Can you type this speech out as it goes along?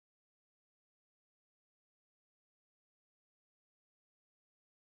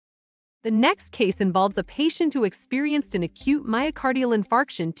The next case involves a patient who experienced an acute myocardial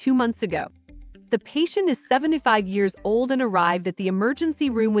infarction 2 months ago. The patient is 75 years old and arrived at the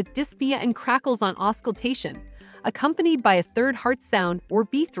emergency room with dyspnea and crackles on auscultation, accompanied by a third heart sound, or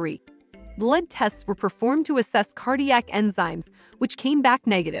B3. Blood tests were performed to assess cardiac enzymes, which came back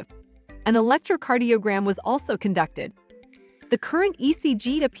negative. An electrocardiogram was also conducted. The current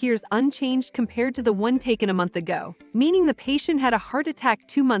ECG appears unchanged compared to the one taken a month ago, meaning the patient had a heart attack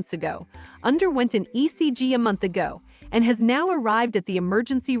 2 months ago, underwent an ECG a month ago, and has now arrived at the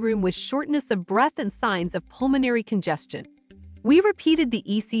emergency room with shortness of breath and signs of pulmonary congestion. We repeated the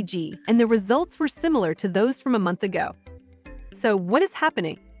ECG, and the results were similar to those from a month ago. So what is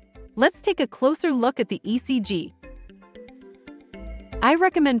happening? Let's take a closer look at the ECG. I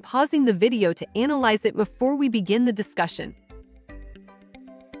recommend pausing the video to analyze it before we begin the discussion.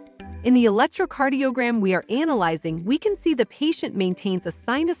 In the electrocardiogram we are analyzing, we can see the patient maintains a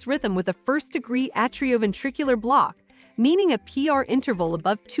sinus rhythm with a first-degree atrioventricular block, meaning a PR interval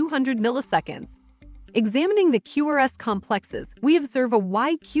above 200 milliseconds. Examining the QRS complexes, we observe a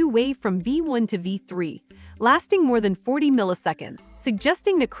YQ wave from V1 to V3, lasting more than 40 milliseconds,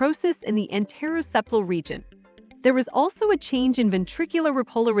 suggesting necrosis in the anteroseptal region. There is also a change in ventricular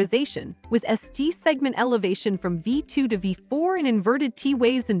repolarization, with ST segment elevation from V2 to V4 and inverted T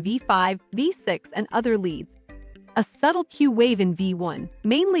waves in V5, V6, and other leads. A subtle Q wave in V1,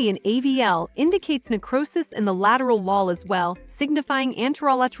 mainly in AVL, indicates necrosis in the lateral wall as well, signifying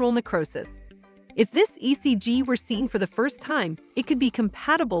anterolateral necrosis. If this ECG were seen for the first time, it could be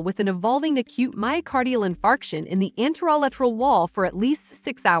compatible with an evolving acute myocardial infarction in the anterolateral wall for at least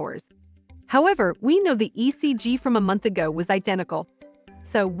 6 hours. However, we know the ECG from a month ago was identical.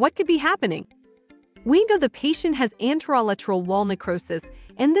 So what could be happening? We know the patient has anterolateral wall necrosis,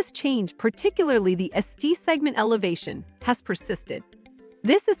 and this change, particularly the ST segment elevation, has persisted.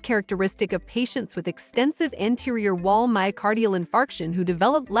 This is characteristic of patients with extensive anterior wall myocardial infarction who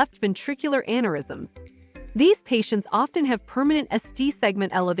develop left ventricular aneurysms. These patients often have permanent ST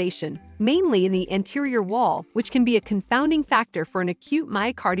segment elevation, mainly in the anterior wall, which can be a confounding factor for an acute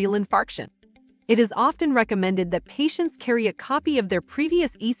myocardial infarction. It is often recommended that patients carry a copy of their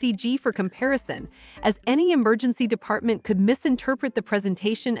previous ECG for comparison, as any emergency department could misinterpret the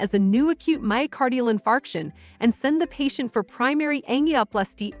presentation as a new acute myocardial infarction and send the patient for primary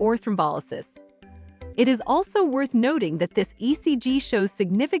angioplasty or thrombolysis. It is also worth noting that this ECG shows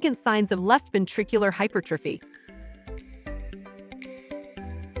significant signs of left ventricular hypertrophy.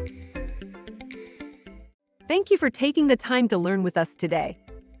 Thank you for taking the time to learn with us today.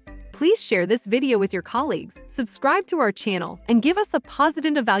 Please share this video with your colleagues, subscribe to our channel, and give us a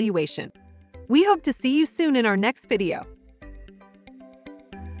positive evaluation. We hope to see you soon in our next video.